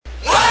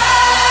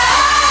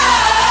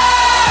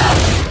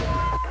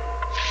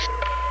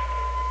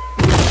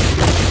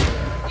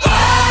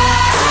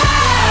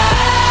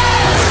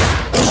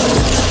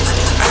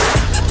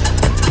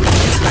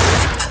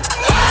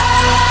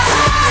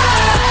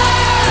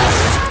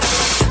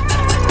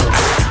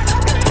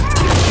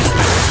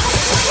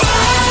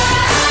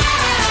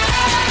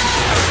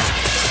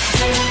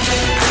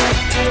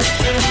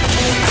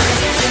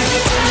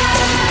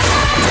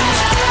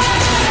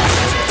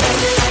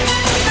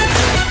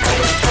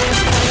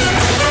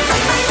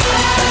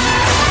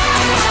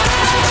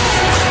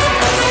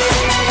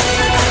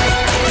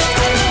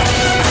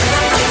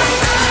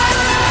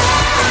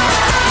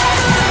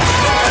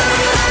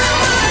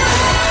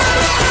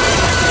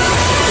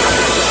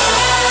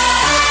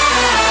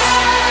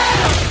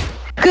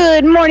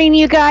Good morning,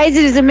 you guys.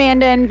 It is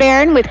Amanda and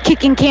Baron with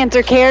Kicking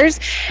Cancer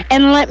Cares.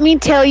 And let me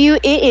tell you,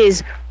 it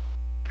is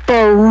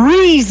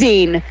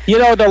freezing. You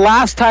know, the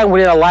last time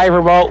we did a live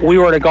remote, we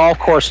were at a golf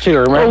course too,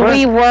 remember?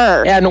 We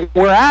were. And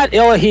we're at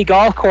Illahee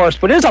Golf Course,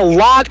 but it's a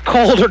lot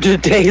colder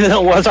today than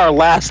it was our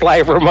last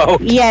live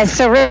remote. Yes,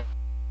 so really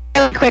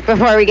quick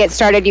before we get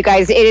started, you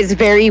guys, it is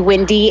very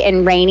windy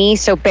and rainy,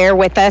 so bear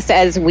with us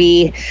as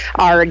we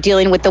are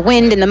dealing with the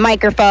wind and the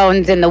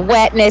microphones and the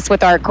wetness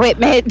with our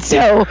equipment.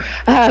 So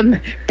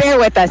bear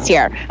with us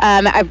here.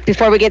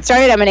 Before we get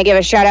started, I'm going to give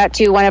a shout out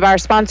to one of our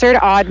sponsored,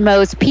 Odd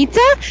Mo's Pizza.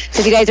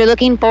 So if you guys are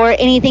looking for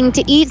anything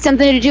to eat,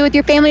 something to do with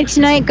your family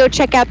tonight, go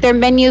check out their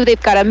menu.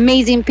 They've got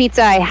amazing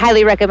pizza. I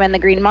highly recommend the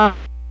Green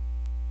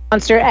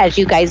Monster, as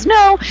you guys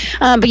know.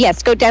 But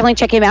yes, go definitely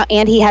check him out.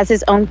 And he has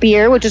his own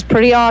beer, which is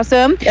pretty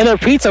awesome. And their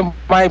pizza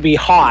might be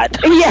hot.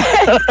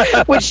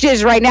 Yeah, which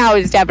is right now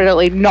is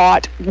definitely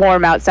not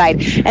warm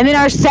outside. And then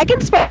our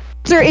second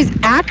sponsor is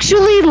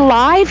actually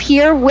live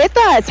here with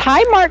us.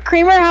 Hi, Mark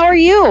Creamer. How are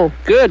you?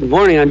 Good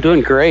morning. I'm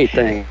doing great,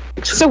 thanks.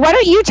 So why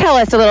don't you tell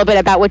us a little bit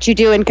about what you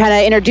do and kind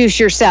of introduce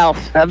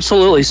yourself?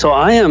 Absolutely. So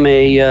I am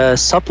a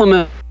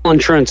supplemental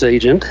insurance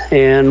agent,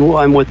 and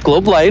I'm with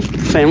Globe Life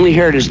Family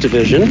Heritage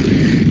Division.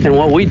 And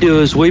what we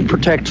do is we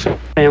protect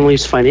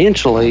families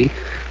financially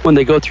when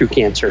they go through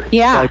cancer.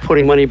 Yeah. By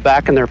putting money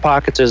back in their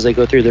pockets as they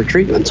go through their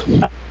treatments.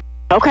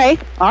 Okay,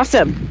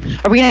 awesome.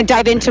 Are we going to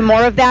dive into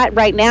more of that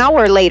right now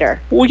or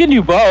later? We can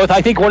do both.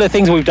 I think one of the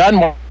things we've done,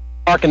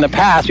 Mark, in the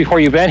past, before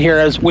you've been here,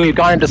 is we've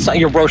gone into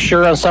your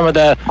brochure on some of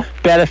the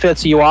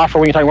benefits you offer.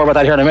 We can talk more about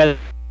that here in a minute.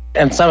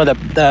 And some of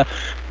the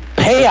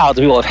payouts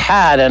people have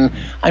had. And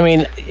I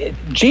mean,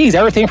 geez,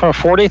 everything from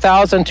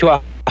 $40,000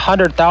 to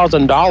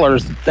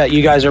 $100,000 that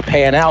you guys are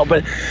paying out.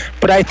 But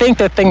I think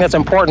the thing that's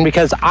important,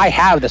 because I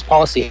have this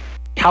policy,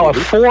 how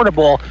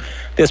affordable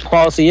this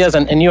policy is,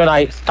 and you and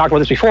I talked about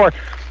this before.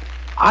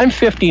 I'm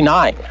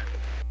 59,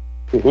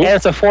 and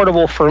it's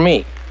affordable for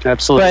me.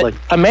 Absolutely. But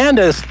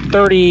Amanda's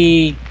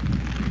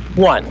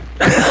 31.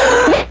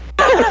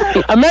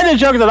 Amanda's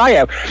younger than I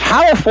am.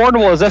 How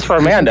affordable is this for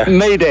Amanda?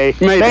 Mayday.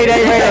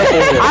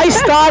 I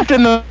stopped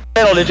in the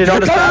middle. Did you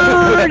notice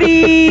that? 30.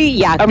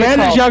 Yeah.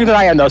 Amanda's younger than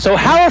I am, though. So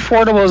how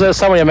affordable is this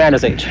somebody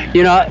Amanda's age?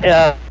 You know,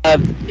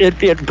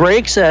 it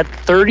breaks at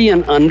 30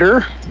 and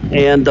under,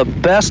 and the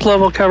best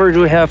level coverage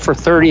we have for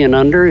 30 and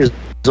under is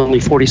only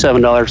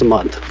 $47 a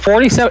month.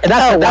 47.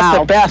 That's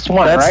the best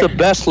one, That's right? the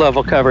best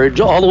level coverage,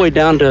 all the way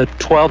down to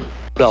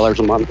 $12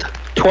 a month.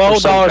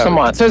 $12 a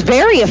month. So it's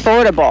very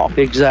affordable.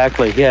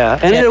 Exactly, yeah.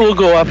 And it will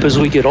go up as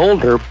we get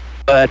older.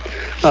 But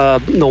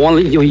the one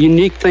of the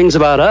unique things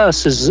about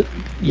us is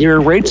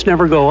your rates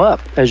never go up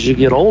as you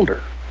get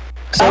older.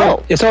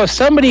 So if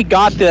somebody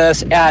got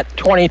this at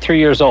 23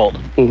 years old,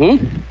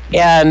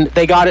 and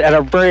they got it at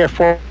a very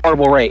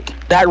affordable rate,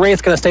 that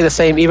rate's going to stay the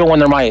same even when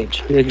they're my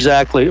age.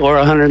 Exactly, or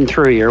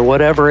 103 or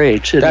whatever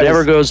age. It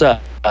never goes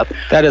up.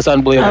 That is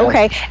unbelievable.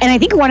 Okay, and I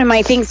think one of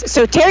my things,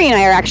 so Terry and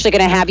I are actually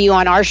going to have you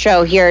on our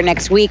show here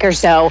next week or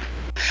so.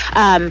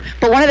 But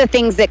one of the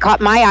things that caught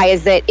my eye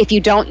is that if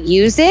you don't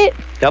use it,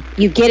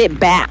 you get it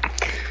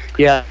back.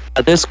 Yeah,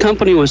 this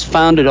company was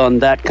founded on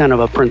that kind of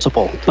a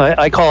principle.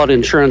 I call it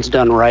insurance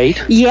done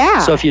right. Yeah.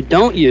 So if you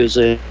don't use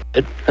it,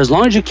 as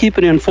long as you keep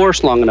it in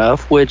force long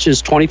enough, which is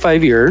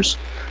 25 years,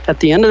 at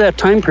the end of that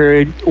time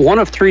period, one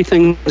of three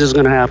things is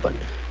going to happen.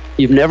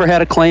 You've never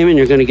had a claim and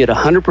you're going to get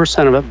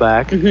 100% of it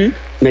back.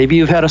 Maybe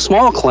you've had a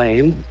small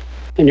claim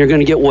and you're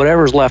going to get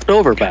whatever's left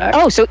over back.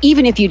 Oh, so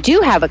even if you do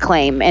have a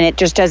claim and it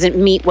just doesn't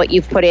meet what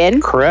you've put in?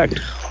 Correct.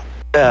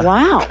 Yeah.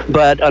 Wow.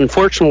 But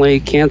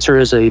unfortunately, cancer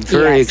is a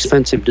very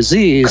expensive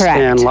disease. Correct.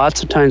 And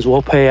lots of times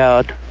we'll pay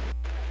out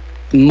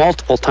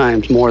multiple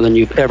times more than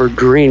you've ever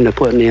dreamed of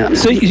putting in.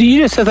 So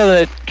you just said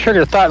that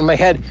triggered a thought in my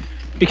head,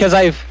 because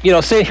I've,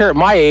 sitting here at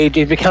my age,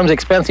 it becomes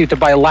expensive to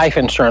buy life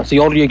insurance. The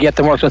older you get,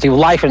 the more expensive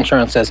life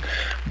insurance is.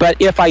 But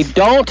if I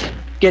don't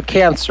get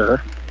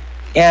cancer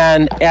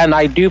and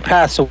I do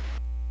pass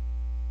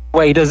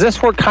away, does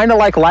this work kind of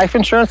like life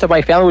insurance, that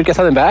my family would get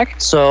something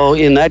back? So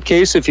in that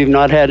case, if you've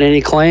not had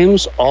any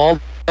claims, all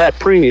that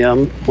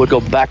premium would go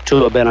back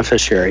to a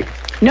beneficiary.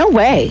 No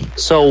way.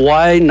 So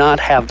why not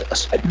have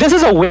this? This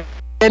is a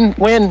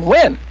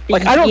win-win-win.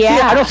 Like, I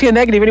don't see a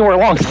negative anywhere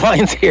along the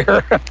lines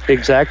here.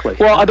 Exactly.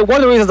 Well, one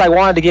of the reasons I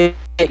wanted to get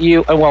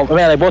you, and well,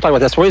 Amanda and I both talk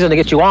about this, the reason to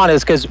get you on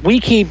is because we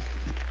keep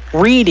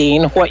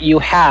reading what you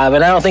have,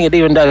 and I don't think it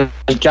even does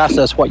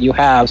justice what you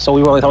have, so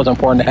we really thought it was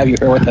important to have you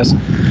here with us.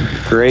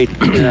 Great.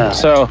 Yeah.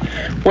 So,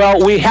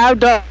 well, we have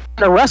done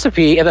a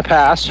recipe in the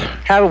past,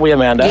 haven't we,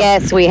 Amanda?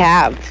 Yes, we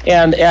have.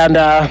 And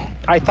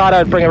I thought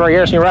I'd bring a very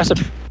interesting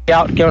recipe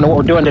out, given what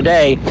we're doing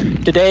today.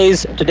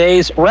 Today's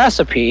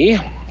recipe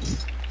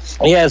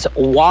is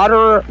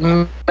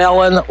watermelon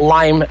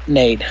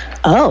limeade.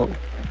 Oh,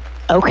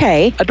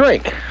 okay. A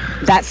drink.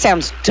 That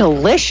sounds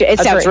delicious. It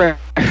sounds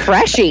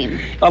refreshing.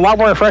 A lot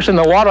more refreshing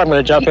than water. I'm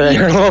going to jump in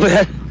here a little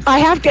bit.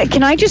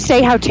 Can I just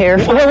say how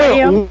terrified I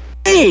am?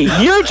 Hey,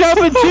 you're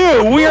jumping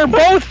too. We are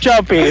both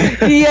jumping.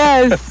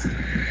 Yes.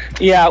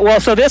 Yeah, well,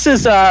 so this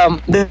is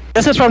from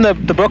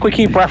the book we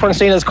keep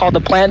referencing. It's called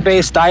The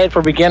Plant-Based Diet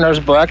for Beginners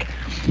book.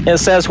 It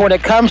says, when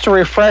it comes to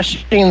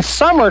refreshing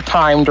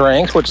summertime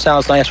drinks, which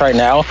sounds nice right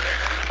now,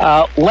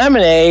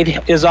 lemonade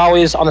is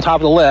always on the top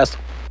of the list.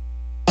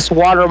 This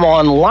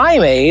watermelon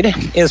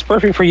limeade is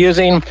perfect for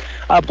using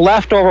up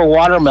leftover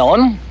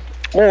watermelon,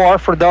 or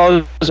for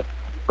those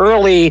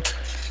early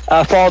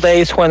fall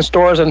days when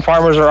stores and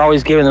farmers are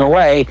always giving them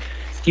away.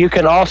 You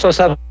can also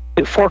substitute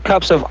 4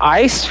 cups of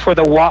ice for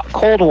the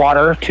cold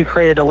water to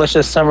create a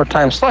delicious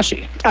summertime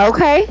slushie.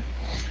 Okay.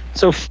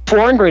 So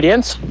 4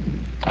 ingredients: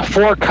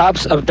 4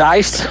 cups of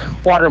diced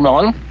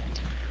watermelon,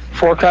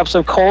 4 cups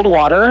of cold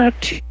water,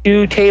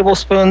 2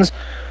 tablespoons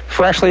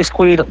freshly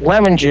squeezed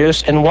lemon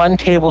juice, and 1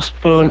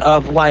 tablespoon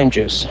of lime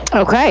juice.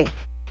 Okay.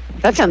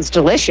 That sounds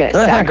delicious.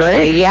 Isn't that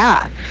great?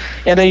 Yeah.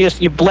 And then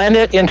you blend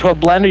it into a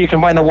blender. You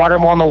combine the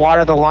watermelon, the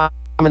water, the lime,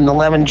 and the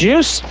lemon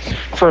juice.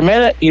 For a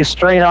minute, you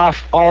strain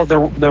off all the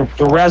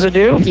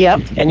residue.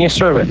 Yep. And you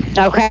serve it.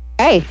 Okay.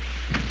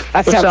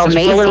 That sounds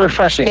amazing. Really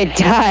refreshing. It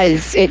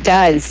does. It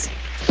does.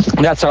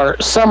 That's our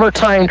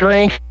summertime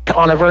drink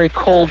on a very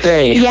cold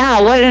day.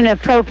 Yeah, what an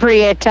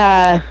appropriate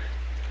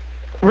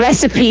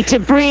recipe to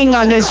bring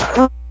on this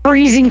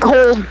freezing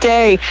cold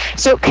day.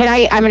 So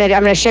I'm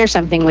gonna share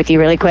something with you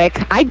really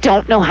quick. I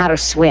don't know how to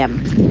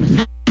swim.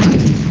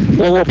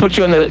 Well, we'll put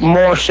you in the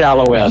more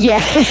shallow end.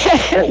 Yeah.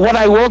 What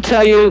I will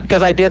tell you,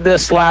 because I did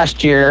this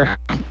last year,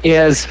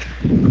 is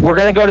we're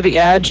going to go to the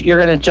edge.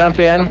 You're going to jump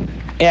in,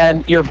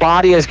 and your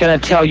body is going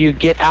to tell you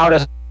get out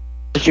as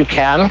you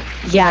can.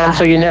 Yeah. And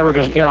so you're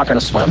not going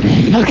to swim.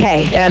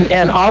 Okay.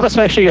 And I'll just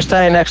make sure you're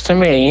standing next to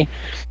me.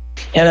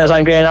 And as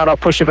I'm getting out, I'll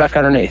push you back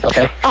underneath.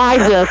 Okay. I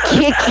will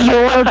kick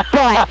your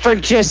butt for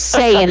just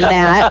saying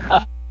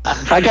that.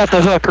 I got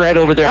the hook right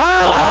over there.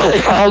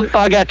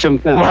 I'll get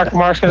you.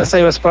 Mark's going to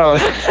save us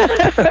both.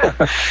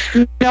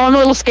 No, I'm a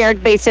little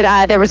scared. They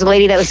said there was a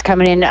lady that was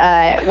coming in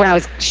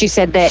she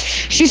said that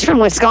she's from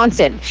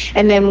Wisconsin.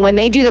 And then when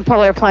they do the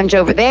polar plunge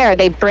over there,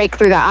 they break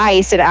through the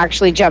ice and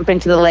actually jump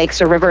into the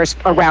lakes or rivers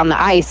around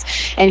the ice.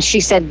 And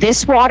she said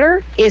this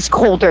water is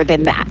colder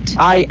than that.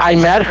 I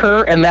met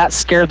her, and that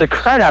scared the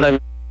crap out of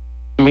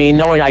me,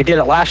 knowing I did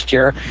it last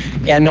year,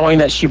 and knowing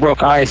that she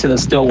broke ice and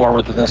it's still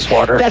warmer than this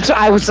water.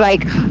 I was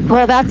like,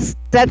 well, that's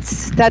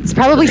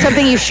probably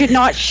something you should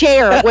not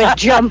share with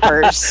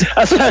jumpers,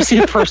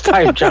 especially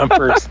first-time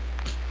jumpers.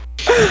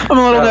 I'm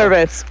a little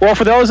nervous. Well,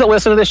 for those that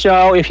listen to the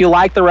show, if you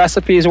like the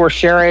recipes we're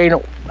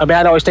sharing,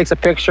 Amanda always takes a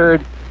picture.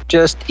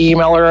 Just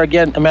email her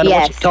again. Amanda,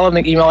 yes. Tell them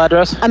the email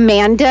address.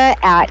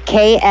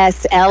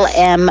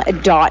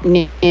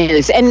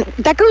 Amanda@kslm.news. And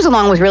that goes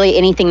along with really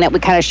anything that we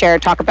kind of share,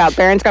 talk about.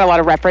 Barron's got a lot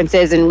of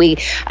references, and we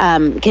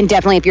can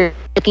definitely, if you're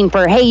looking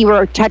for, hey, you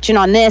were touching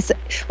on this,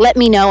 let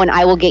me know, and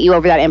I will get you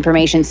over that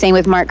information. Same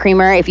with Mark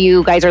Creamer. If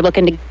you guys are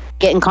looking to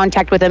get in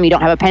contact with him, you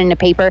don't have a pen and a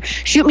paper,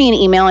 shoot me an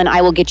email, and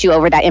I will get you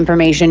over that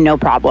information, no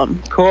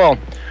problem. Cool.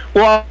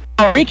 Well,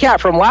 a recap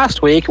from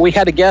last week, we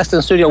had a guest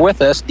in studio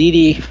with us, Dee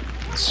Dee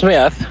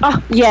Smith.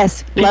 Oh,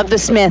 yes. Love the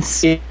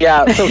Smiths.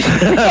 Yeah. So,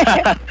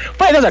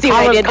 but there's a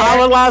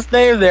common last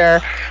name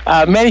there.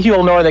 Many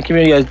people know in the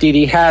community as Dee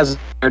Dee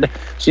Hazard.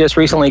 She just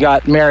recently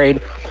got married.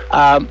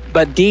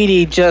 But Dee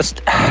Dee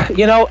just,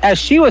 as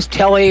she was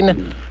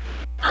telling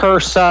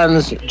her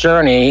son's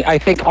journey, I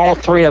think all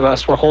 3 of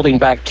us were holding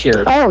back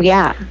tears. Oh,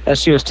 yeah.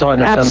 As she was telling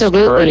her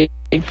Absolutely. son's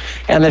story.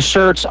 And the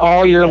shirts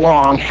all year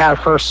long have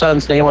her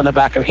son's name on the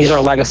back of. He's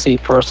our legacy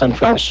person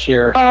for this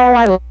year. Oh,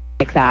 I like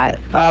that.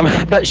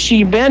 But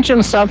she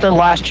mentioned something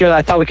last year that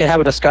I thought we could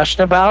have a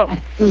discussion about.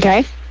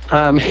 Okay.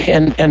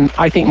 And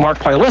I think Mark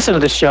probably listened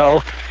to the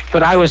show,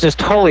 but I was just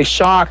totally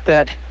shocked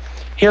that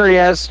here he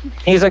is.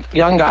 He's a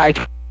young guy,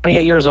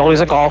 28 years old.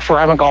 He's a golfer.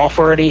 I'm a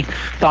golfer. And he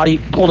thought he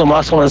pulled a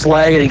muscle in his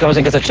leg, and he goes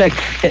and gets a check.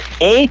 An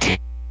 8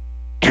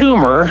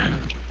 tumor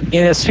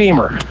in his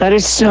femur. That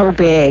is so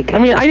big. I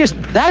mean,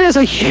 that is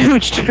a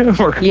huge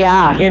tumor.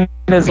 Yeah. In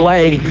his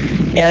leg.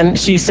 And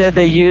she said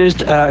they used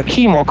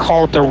chemo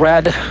called the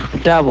Red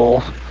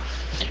Devil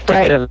to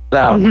get it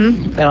out.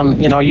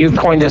 Mm-hmm. You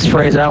coined this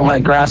phrase, I don't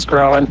let grass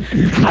grow. And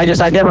I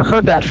never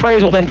heard that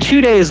phrase. Well, then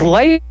 2 days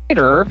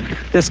later,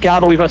 this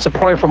gal that we've been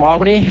supporting from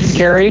Albany,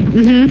 Carrie,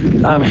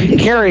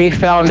 Carrie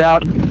found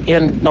out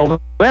in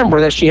November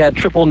that she had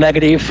triple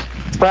negative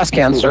breast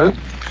cancer.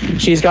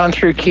 She's gone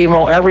through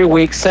chemo every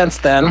week since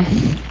then,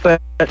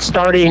 but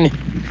starting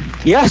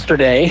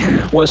yesterday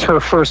was her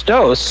first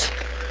dose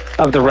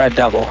of the Red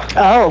Devil.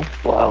 Oh,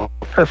 wow.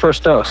 Her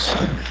first dose.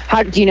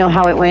 How do you know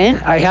how it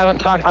went? I haven't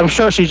talked. I'm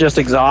sure she's just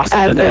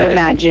exhausted today. I would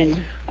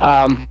imagine.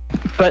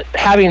 But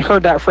having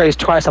heard that phrase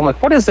twice, I'm like,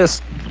 what is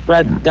this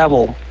Red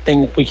Devil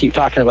thing we keep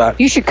talking about?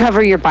 You should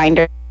cover your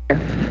binder.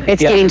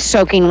 It's getting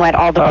soaking wet,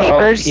 all the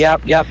papers.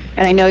 Yep.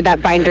 And I know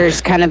that binder's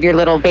kind of your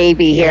little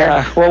baby here.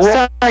 Yeah.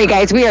 Well, sorry,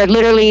 guys. We are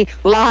literally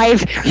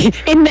live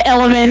in the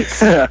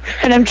elements,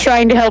 and I'm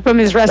trying to help him.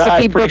 His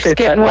recipe book's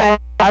getting wet.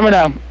 I'm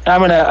gonna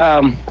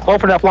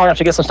open it up long enough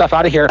to get some stuff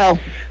out of here. Oh.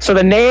 So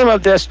the name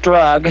of this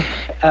drug,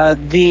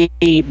 the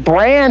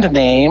brand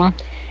name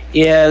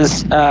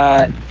is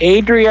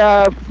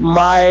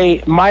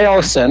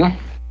adriamycin.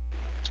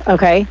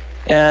 Okay.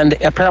 And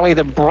apparently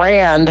the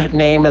brand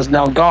name is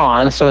now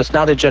gone, so it's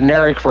now the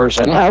generic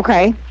version.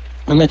 Okay.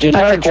 And the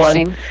generic one,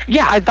 interesting.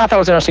 yeah, I thought that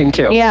was interesting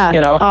too. Yeah.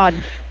 Odd.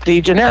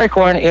 The generic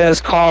one is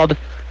called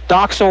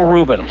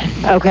doxorubin.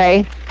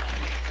 Okay.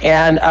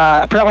 And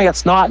apparently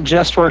it's not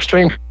just for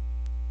extreme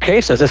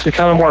cases. It's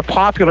become a more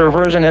popular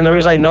version. And the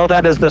reason I know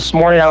that is this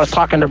morning I was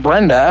talking to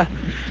Brenda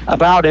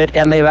about it,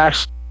 and they've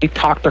actually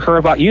talked to her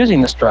about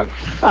using this drug.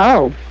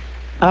 Oh.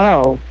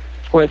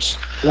 Which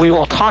we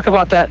will talk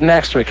about that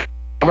next week.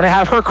 I'm going to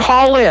have her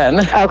call in.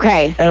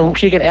 Okay. And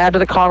she can add to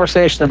the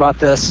conversation about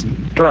this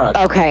drug.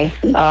 Okay.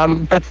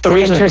 But the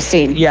reason,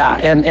 interesting. Yeah,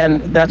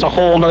 and that's a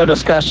whole nother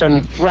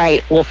discussion.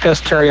 Right. We'll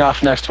piss Terry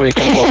off next week.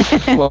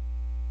 And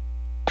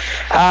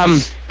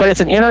but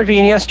it's an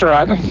intravenous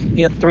drug.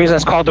 The reason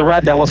it's called the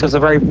Red Devil is because it's a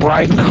very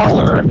bright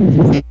color.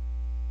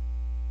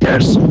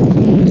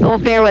 Well,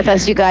 bear with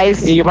us, you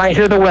guys. You might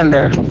hear the wind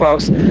there,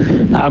 folks.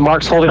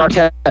 Mark's holding our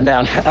tent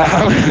down.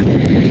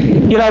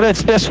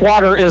 This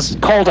water is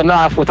cold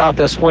enough without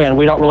this wind.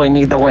 We don't really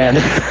need the wind.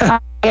 I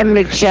am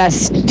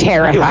just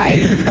terrified.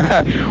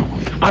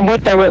 I'm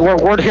with them.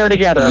 We're here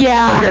together.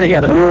 Yeah. We're here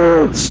together.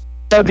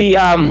 So the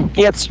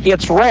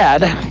it's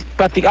red,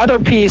 but the other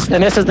piece,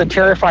 and this is the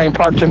terrifying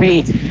part to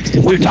me,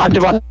 we've talked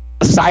about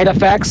the side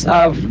effects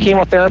of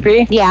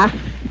chemotherapy. Yeah.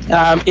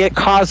 It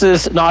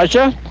causes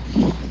nausea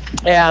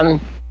and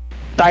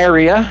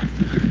diarrhea,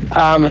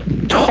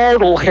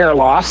 total hair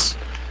loss.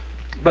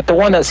 But the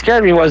one that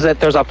scared me was that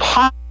there's a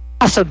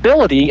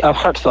possibility of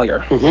heart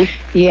failure.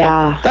 Mm-hmm.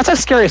 Yeah. That's a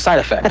scary side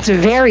effect. That's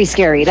very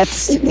scary.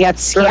 That's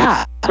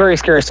yeah. Very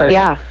scary side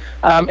effect.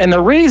 Yeah. And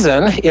the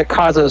reason it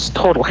causes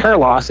total hair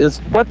loss is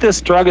what this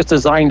drug is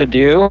designed to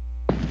do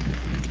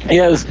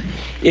is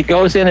it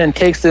goes in and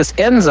takes this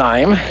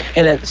enzyme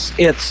and it's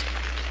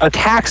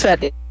attacks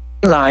that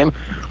enzyme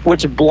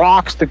which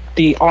blocks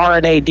the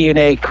RNA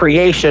DNA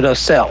creation of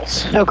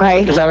cells.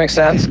 Okay. Does that make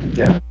sense?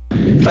 Yeah.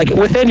 Like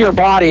within your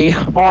body,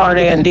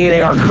 RNA and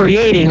DNA are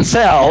creating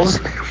cells,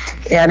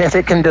 and if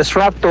it can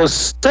disrupt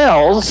those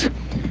cells,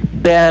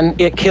 then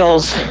it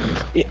kills.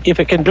 If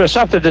it can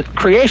disrupt the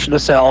creation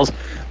of cells,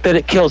 then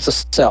it kills the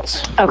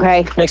cells.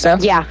 Okay. Make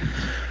sense? Yeah.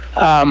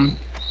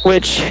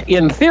 Which,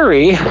 in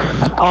theory,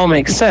 all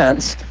makes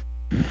sense.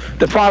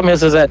 The problem is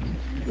that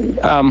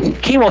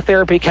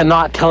chemotherapy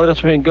cannot tell us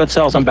between good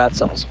cells and bad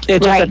cells.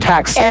 It just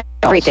attacks cells,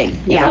 everything.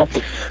 Yeah.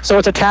 So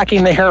it's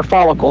attacking the hair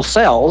follicle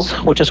cells,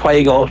 which is why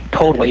you go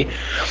totally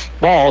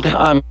bald.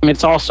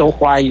 It's also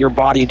why your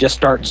body just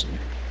starts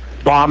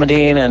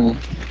vomiting and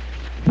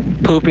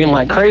pooping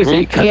like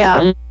crazy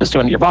because it's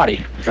doing to your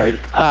body. Right.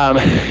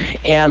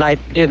 And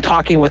in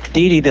talking with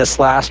Dee Dee this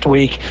last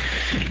week,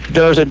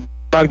 there's a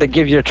drug that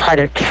gives you to try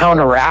to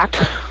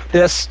counteract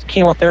this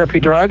chemotherapy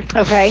drug.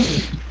 Okay.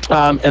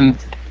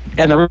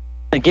 And the reason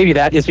they give you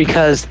that is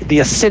because the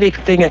acidic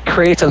thing it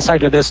creates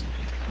inside of this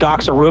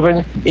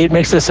doxorubin, it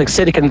makes this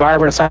acidic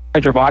environment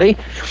inside your body,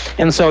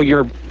 and so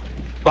your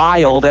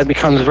bile then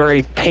becomes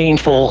very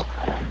painful.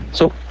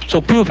 So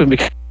pooping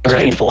becomes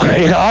painful,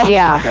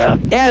 Yeah.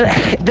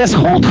 And this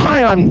whole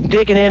time I'm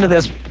digging into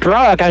this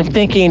drug, I'm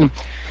thinking,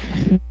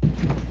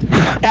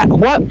 at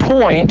what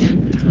point,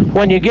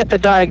 when you get the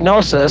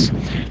diagnosis,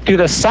 do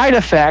the side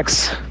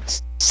effects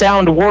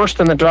sound worse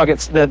than the drug,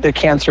 the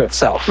cancer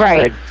itself?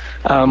 Right.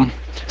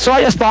 So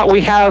I just thought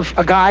we have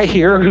a guy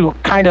here who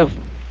kind of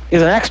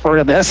is an expert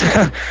in this,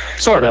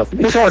 sort of.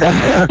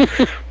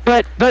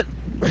 But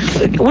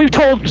we've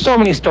told so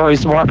many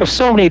stories, Mark, of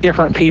so many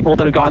different people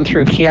that have gone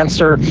through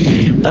cancer.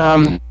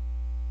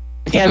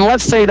 And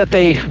let's say that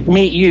they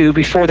meet you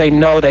before they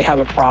know they have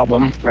a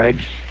problem. Right.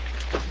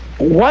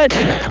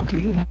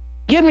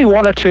 Give me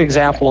one or two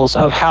examples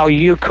of how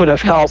you could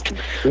have helped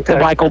the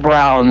Michael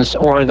Browns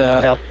or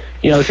the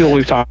people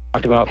we've talked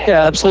about.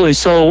 Yeah, absolutely.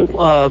 So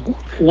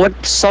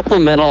what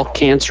supplemental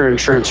cancer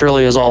insurance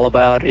really is all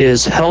about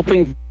is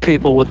helping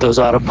people with those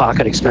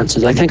out-of-pocket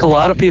expenses. I think a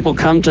lot of people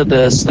come to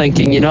this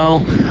thinking,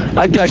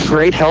 I've got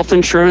great health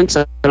insurance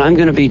and I'm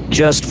going to be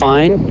just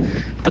fine.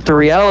 But the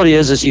reality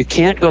is you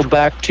can't go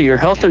back to your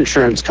health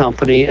insurance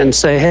company and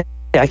say, hey,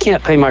 I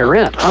can't pay my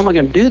rent. How am I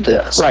going to do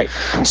this? Right.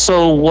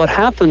 So what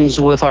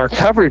happens with our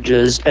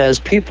coverages as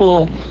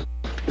people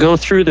go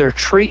through their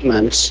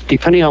treatments,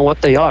 depending on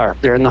what they are,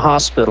 they're in the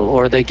hospital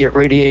or they get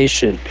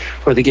radiation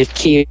or they get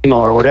chemo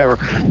or whatever,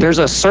 there's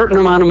a certain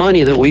amount of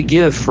money that we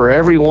give for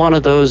every one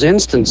of those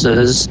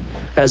instances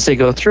as they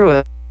go through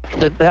it.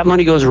 That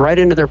money goes right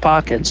into their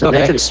pockets and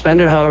they can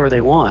spend it however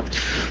they want.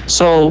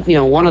 So,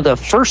 one of the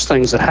first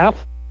things that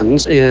happens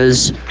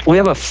is we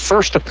have a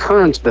first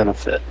occurrence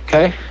benefit.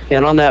 Okay.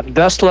 And on that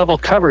best level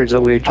coverage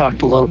that we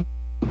talked a little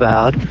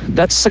about,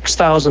 that's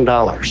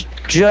 $6,000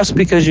 just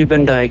because you've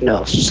been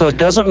diagnosed. So it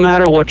doesn't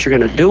matter what you're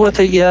going to do with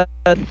it yet.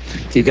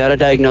 If you got a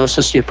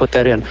diagnosis, you put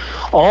that in.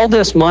 All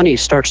this money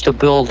starts to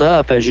build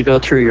up as you go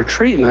through your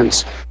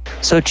treatments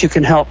so that you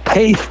can help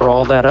pay for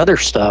all that other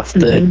stuff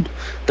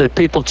that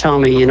people tell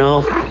me,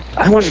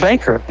 I went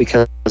bankrupt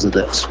because of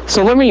this.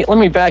 So let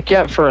me back you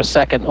up for a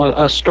second.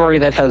 A story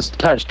that has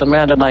touched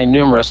Amanda and I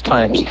numerous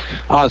times.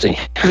 Ozzy.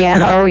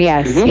 Yeah. Oh,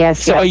 yes. Mhm.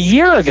 Yes. So yes.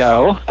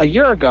 a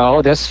year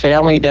ago, this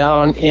family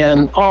down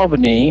in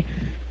Albany,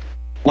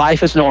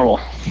 life is normal,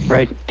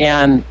 Right.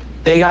 and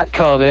they got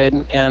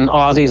COVID, and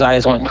Ozzy's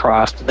eyes went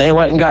crossed. They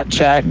went and got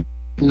checked.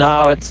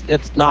 No,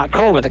 it's not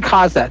COVID that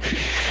caused that.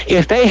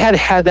 If they had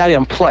had that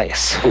in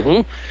place,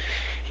 Mm-hmm.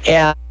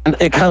 and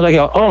it comes like,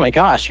 oh my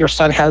gosh, your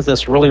son has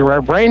this really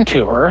rare brain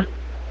tumor.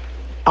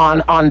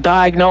 On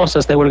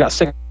diagnosis, they would have got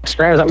 $6,000. Is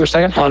that what you're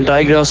saying? On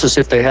diagnosis,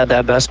 if they had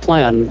that best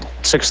plan,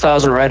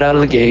 $6,000 right out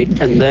of the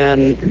gate, and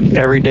then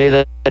every day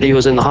that he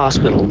was in the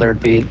hospital, there'd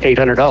be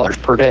 $800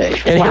 per day.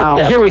 And Wow.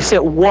 here we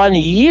sit 1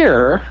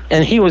 year,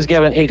 and he was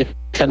given 8 to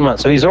 10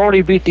 months. So he's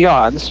already beat the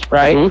odds,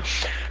 right?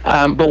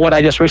 Mhm. But what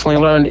I just recently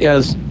learned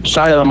is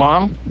Shia, the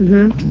mom,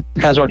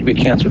 has already beat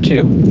cancer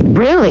too.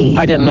 Really?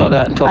 I didn't know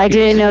that until. I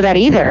didn't know that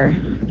either.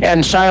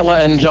 And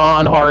Shyla and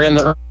John are in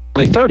the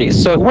early 30s,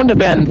 so it wouldn't have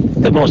been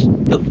the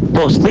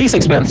most least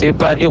expensive,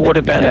 but it would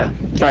have been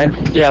right.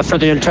 Yeah, for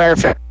the entire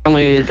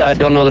family, I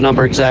don't know the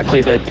number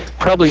exactly, but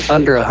probably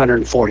under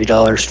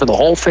 $140 for the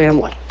whole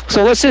family.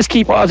 So let's just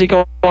keep Ozzy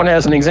going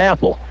as an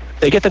example.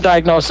 They get the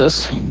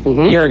diagnosis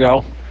Mhm. a year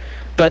ago,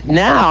 but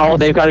now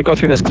they've got to go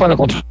through this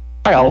clinical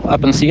trial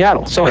up in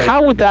Seattle. So Right.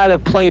 how would that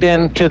have played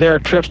into their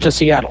trips to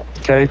Seattle?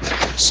 Okay,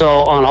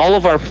 so on all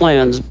of our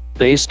plans,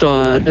 based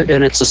on,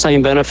 and it's the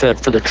same benefit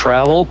for the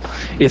travel,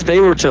 if they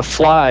were to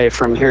fly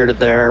from here to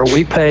there,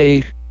 we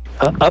pay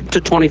up to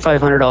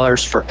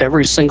 $2,500 for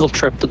every single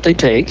trip that they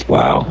take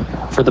Wow.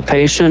 for the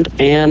patient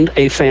and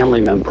a family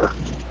member.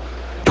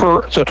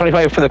 So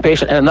 25 for the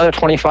patient and another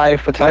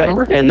 25 for the family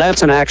member? And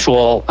that's an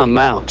actual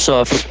amount.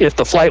 So if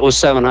the flight was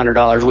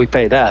 $700, we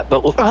pay that.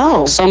 But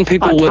Oh, some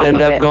people on would top end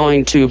of up it.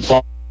 going to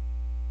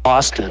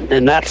Boston,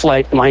 and that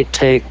flight might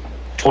take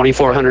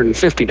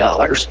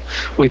 $2,450.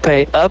 We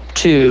pay up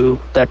to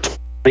that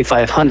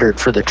 $2,500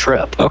 for the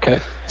trip. Okay.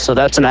 So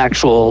that's an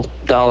actual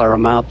dollar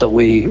amount that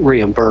we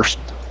reimburse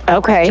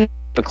okay.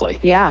 typically.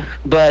 Yeah.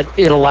 But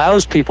it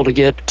allows people to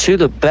get to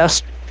the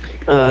best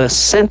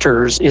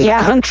centers in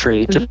Yeah. the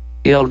country to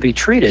be able to be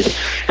treated.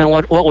 And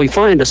what we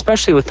find,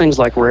 especially with things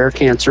like rare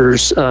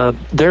cancers,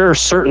 there are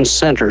certain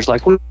centers,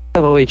 like we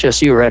have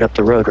OHSU right up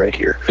the road right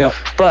here. Yep.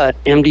 But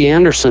MD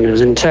Anderson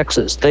is in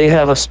Texas. They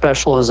have a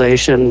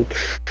specialization.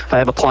 I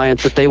have a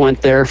client that they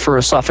went there for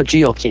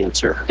esophageal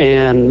cancer,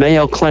 and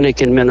Mayo Clinic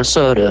in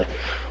Minnesota,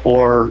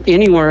 or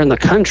anywhere in the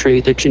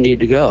country that you need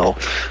to go.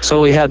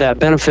 So we have that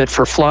benefit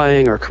for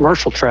flying or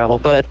commercial travel,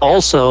 but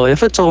also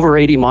if it's over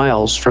 80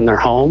 miles from their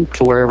home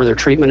to wherever their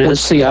treatment is,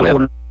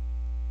 Seattle.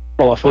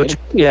 which,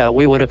 yeah,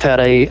 we would have had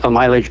a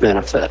mileage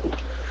benefit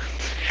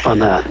on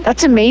that.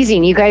 That's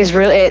amazing. You guys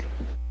really.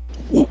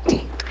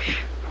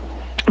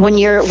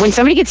 When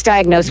somebody gets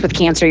diagnosed with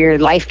cancer, your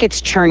life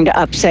gets turned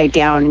upside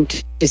down,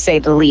 to say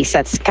the least.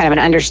 That's kind of an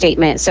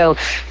understatement. So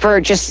for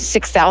just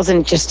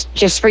 $6,000,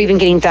 just for even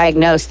getting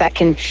diagnosed, that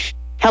can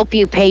help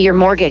you pay your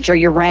mortgage or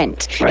your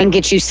rent and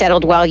get you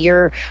settled while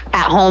you're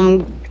at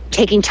home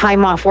taking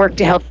time off work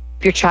to help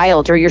your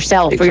child or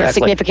yourself or your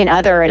Exactly. significant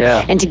other,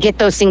 and to get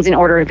those things in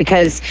order.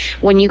 Because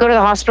when you go to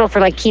the hospital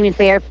for like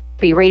chemotherapy,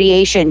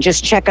 radiation,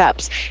 just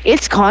checkups,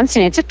 it's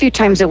constant. It's a few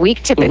times a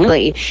week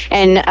typically.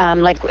 And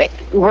like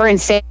we're in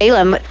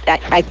Salem,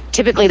 I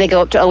typically they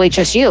go up to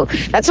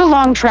OHSU. That's a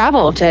long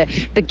travel to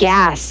the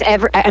gas,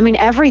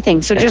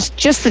 everything. So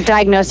just the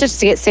diagnosis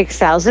to get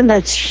 6,000,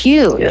 that's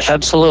huge. Yeah,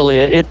 absolutely.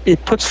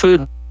 It puts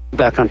food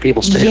back on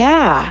people's table.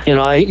 Yeah. You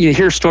know, you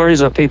hear stories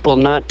of people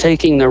not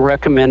taking the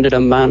recommended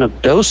amount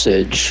of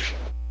dosage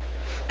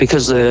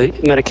because the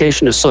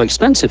medication is so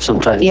expensive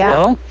sometimes. Yeah.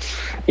 Well,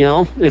 you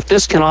know, if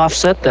this can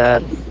offset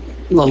that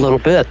a little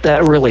bit,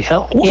 that really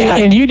helps. Yeah.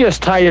 And you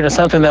just tied into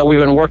something that we've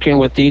been working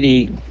with Dee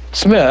Dee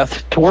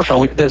Smith to work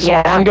on. This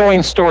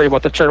ongoing story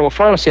about the Charitable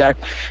Pharmacy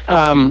Act.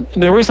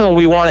 The reason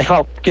we want to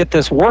help get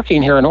this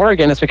working here in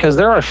Oregon is because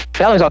there are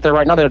families out there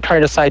right now that are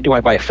trying to decide, do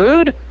I buy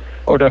food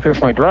or do I pay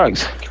for my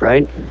drugs?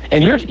 Right.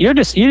 And you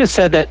just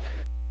said that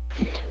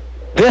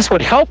this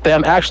would help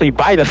them actually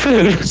buy the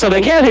food so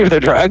they can pay for their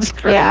drugs.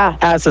 Yeah.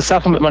 As the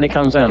supplement money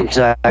comes in.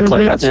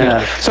 Exactly. That's Yeah.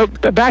 huge. So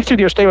back to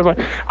your statement.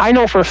 I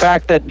know for a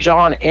fact that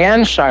John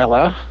and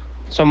Shyla,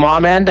 so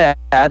mom and dad,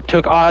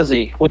 took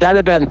Ozzy. Would that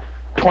have been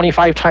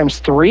 25 times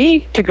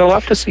 3 to go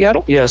up to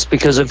Seattle? Yes,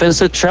 because if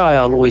it's a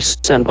child, we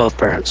send both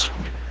parents.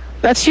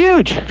 That's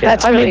huge.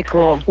 That's really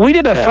cool. We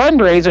did a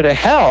fundraiser to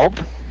help,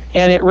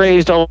 and it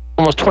raised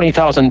almost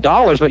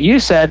 $20,000. But you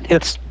said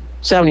it's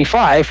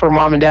 75 for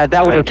mom and dad.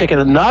 That would have taken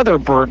another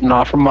burden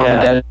off from mom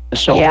and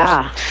dad's shoulders.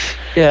 Yeah.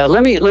 Yeah,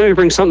 let me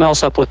bring something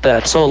else up with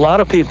that. So a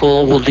lot of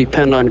people will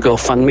depend on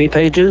GoFundMe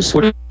pages,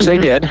 Which they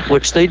did.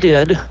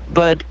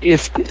 But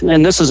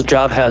and this is a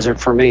job hazard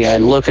for me, I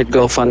look at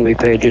GoFundMe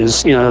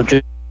pages, you know,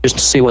 just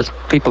to see what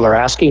people are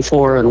asking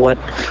for and what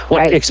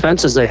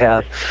expenses they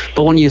have.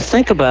 But when you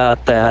think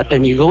about that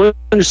and you go in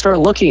and start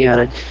looking at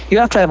it, you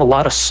have to have a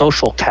lot of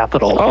social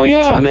capital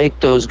to make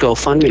those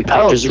GoFundMe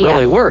pages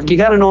really work. You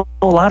got to know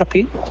a lot of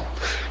people.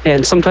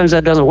 And sometimes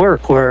that doesn't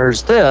work.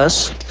 Whereas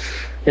this,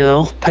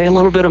 pay a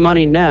little bit of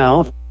money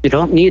now. If you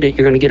don't need it,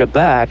 you're going to get it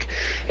back.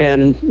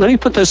 And let me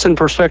put this in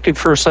perspective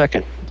for a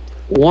second.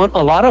 A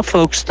lot of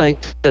folks think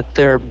that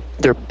their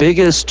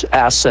biggest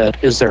asset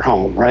is their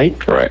home, right?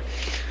 Correct.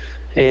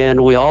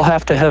 And we all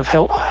have to have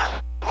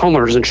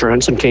homeowners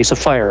insurance in case of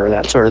fire or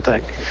that sort of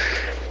thing.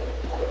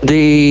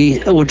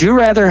 Would you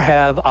rather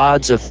have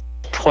odds of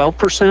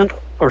 12%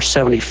 or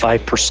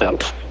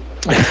 75%?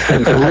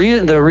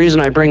 The reason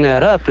I bring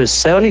that up is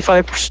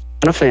 75%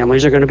 of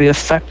families are going to be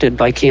affected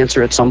by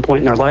cancer at some point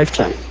in their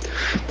lifetime.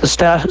 The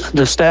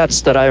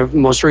stats that I've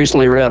most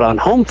recently read on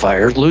home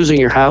fires, losing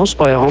your house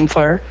by a home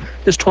fire,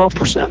 is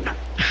 12%.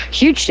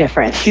 Huge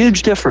difference.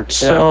 Huge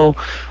difference. Yeah. So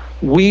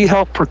we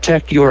help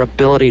protect your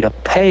ability to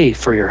pay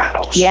for your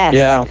house. Yes,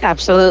 Yeah.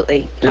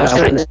 absolutely. Those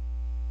kinds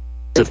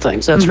of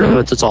things. That's really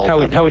what it's all How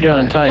about. we doing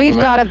in time? We've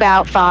got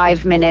about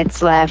 5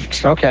 minutes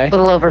left. Okay. A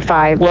little over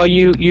 5. Well,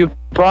 you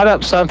brought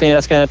up something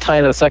that's going to tie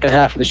into the second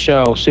half of the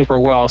show super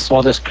well, so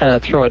I'll just kind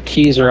of throw a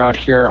teaser out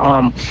here.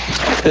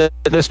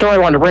 The story I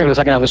wanted to bring for the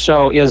second half of the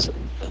show is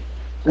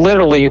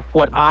literally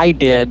what I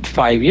did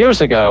 5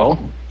 years ago.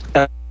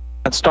 That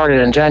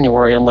started in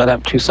January and led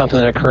up to something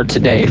that occurred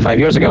today, 5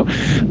 years ago.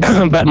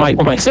 But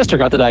when my sister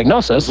got the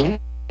diagnosis,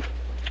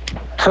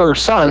 her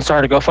son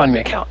started a GoFundMe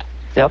account.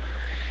 Yep.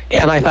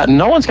 And I thought,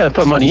 no one's going to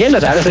put money into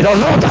that if they don't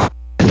know about it.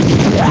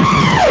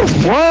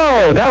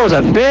 Whoa, that was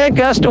a big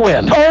gust of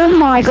wind. Oh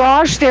my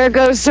gosh, there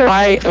goes Sir.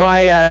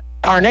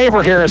 Our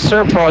neighbor here is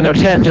Serpro, and their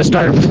tent just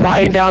started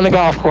flying down the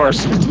golf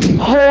course.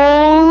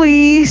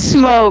 Holy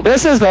smoke.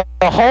 This is a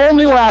whole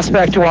new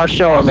aspect to our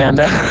show,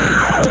 Amanda.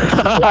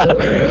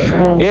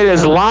 It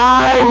is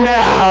live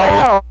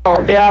now.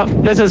 Yeah,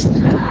 this is...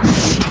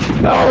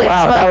 Oh, Holy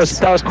wow, that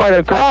smokes. was quite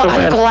a gust of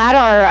I'm wind. glad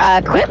our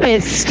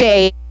equipment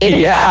stayed.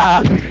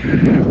 Yeah.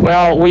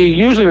 Well, we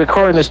usually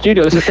record in the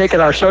studio. This is taking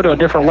our show to a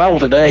different level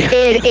today.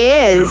 It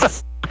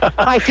is.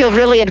 I feel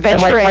really And my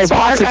adventurous.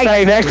 boss is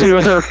standing next to me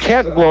with her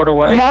tent blown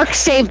away. Mark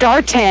saved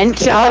our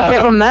tent. I'll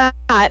give him that.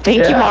 Thank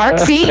you, Yeah. Mark.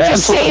 See,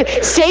 just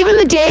saving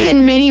the day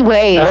in many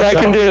ways. What I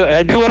can do,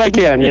 I do what I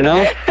can,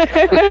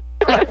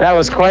 That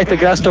was quite the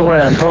gust of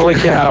wind. Holy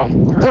cow.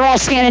 We're all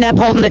standing up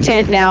holding the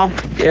tent now.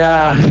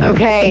 Yeah.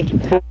 Okay.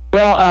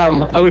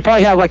 Well, we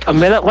probably have like a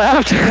minute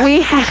left.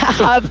 We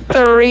have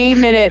 4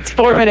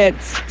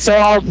 minutes. So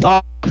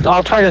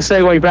I'll try to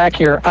segue back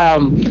here.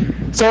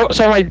 So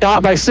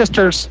my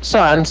sister's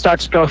son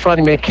starts to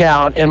GoFundMe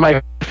account, and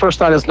my first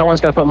thought is no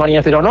one's going to put money in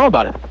if they don't know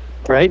about it,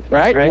 Right?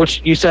 right? Which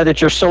you said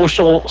it's your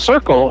social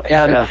circle,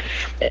 and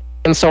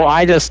so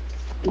I just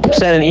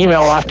sent an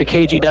email off to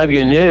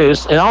KGW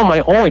News, and all my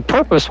only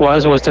purpose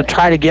was to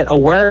try to get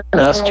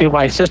awareness to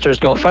my sister's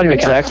GoFundMe account.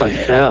 Exactly.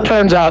 Yeah.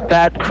 Turns out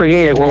that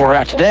created where we're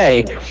at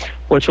today,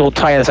 which will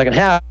tie in the second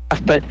half.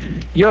 But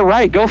you're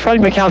right,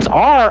 GoFundMe accounts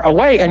are a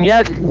way, and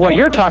yet what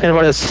you're talking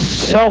about is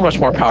so much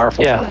more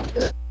powerful. Yeah.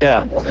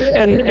 Yeah.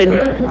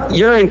 And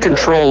you're in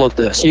control of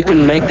this. You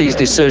can make these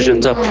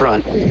decisions up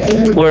front.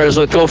 Whereas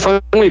with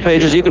GoFundMe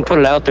pages, you can put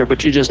it out there,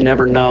 but you just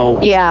never know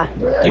Yeah.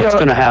 what's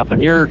going to happen.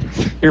 You're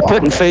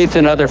putting faith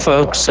in other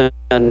folks,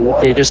 and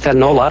you just got to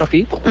know a lot of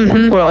people.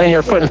 Well, and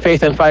you're putting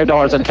faith in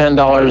 $5 and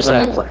 $10.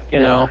 Exactly.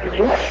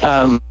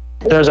 And,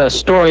 there's a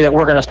story that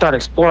we're going to start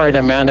exploring,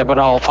 Amanda, but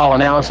I'll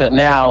announce it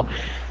now.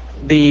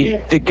 The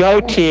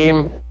Go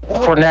team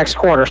for next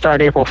quarter,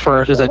 starting April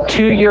 1st, is a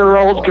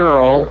 2-year-old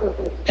girl,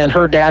 and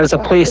her dad is a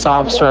police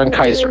officer in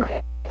Kaiser.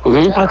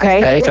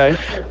 Okay. Okay.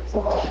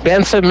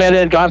 Been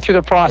submitted, gone through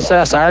the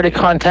process. I already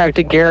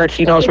contacted Garrett.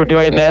 He knows we're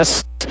doing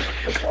this.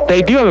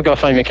 They do have a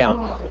GoFundMe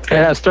account. It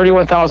has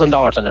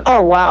 $31,000 in it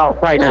Oh, wow.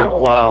 right now,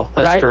 Wow.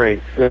 That's Right?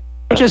 great.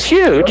 which is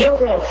huge,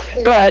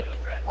 but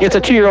it's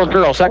a 2-year-old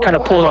girl, so that kind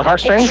of pulls on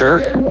heartstrings. Sure.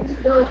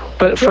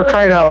 But for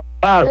crying out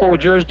loud, what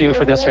would yours do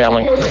for this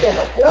family?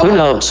 Who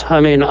knows? I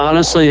mean,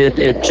 honestly,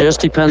 it just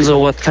depends on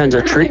what kinds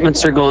of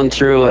treatments they're going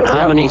through and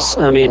how many,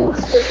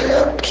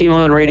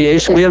 chemo and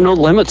radiation. We have no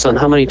limits on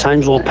how many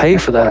times we'll pay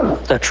for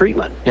that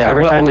treatment. Yeah,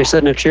 Every well- time they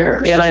sit in a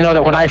chair. And I know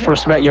that when I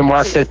first met you,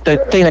 Mark, the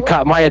thing that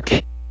caught my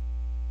attention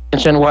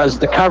was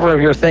the cover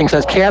of your thing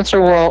says cancer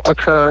will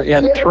occur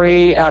in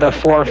 3 out of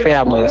 4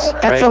 families.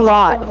 That's Right. a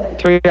lot.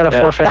 3 out of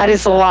 4 That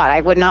families. is a lot.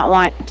 I would not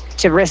want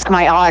to risk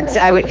my odds.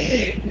 I would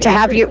to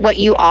have what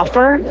you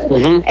offer.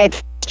 Mhm.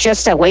 It's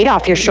just a weight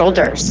off your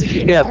shoulders.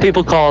 Yeah,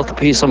 people call it the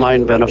peace of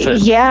mind benefit.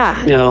 Yeah.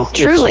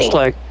 Truly. It's just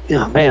like,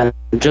 man,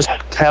 I'm just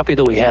happy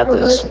that we had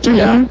this.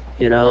 Mhm.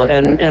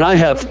 And I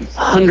have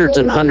hundreds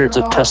and hundreds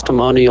of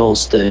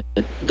testimonials that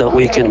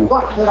we can,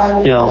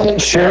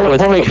 share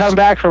with When we folks. come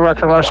back from our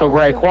commercial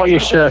break, won't you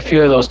share a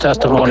few of those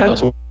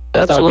testimonials?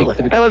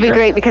 Absolutely. That would be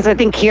great because I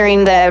think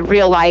hearing the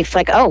real life,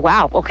 like, oh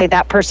wow, okay,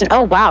 that person,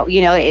 oh wow,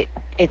 it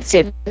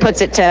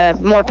puts it to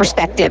more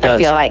perspective. I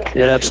feel like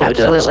It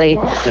absolutely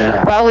does.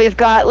 Yeah. Well, we've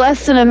got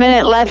less than a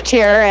minute left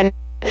here, and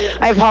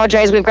I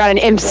apologize. We've got an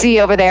MC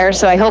over there,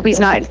 so I hope he's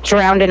not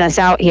drowning us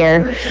out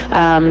here.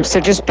 So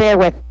just bear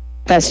with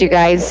us, you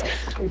guys.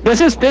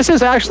 This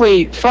is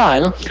actually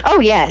fun Oh,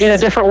 yes. in a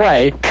different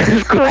way.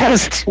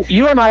 Because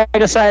you and I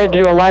decided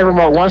to do a live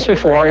remote once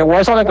before. It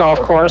was on a golf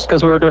course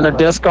because we were doing a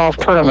disc golf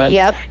tournament.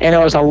 Yep. And it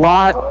was a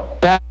lot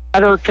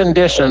better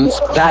conditions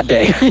that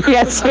day.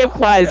 Yes, it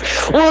was.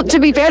 Well, to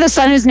be fair, the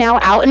sun is now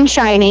out and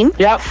shining.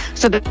 Yep.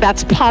 So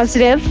that's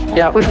positive.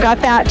 Yep. We've got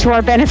that to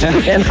our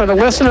benefit. And for the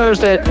listeners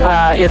that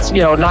it's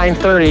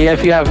 9:30,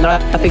 if you have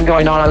nothing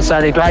going on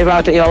Saturday, drive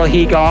out to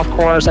Illahee Golf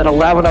Course at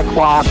 11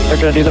 o'clock. They're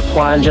going to do the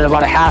plunge. In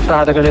about a half an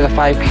hour, they're going to do the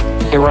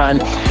 5K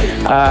run.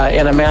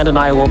 And Amanda and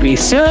I will be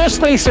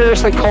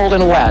seriously cold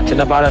and wet in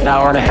about an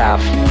hour and a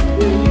half.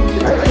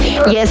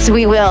 Yes,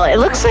 we will. It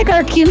looks like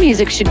our cue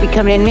music should be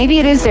coming in. Maybe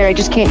it is there. I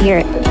just can't hear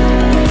it.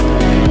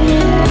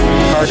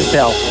 Hard to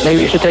tell.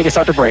 Maybe you should take us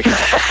out to break.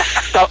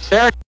 So, there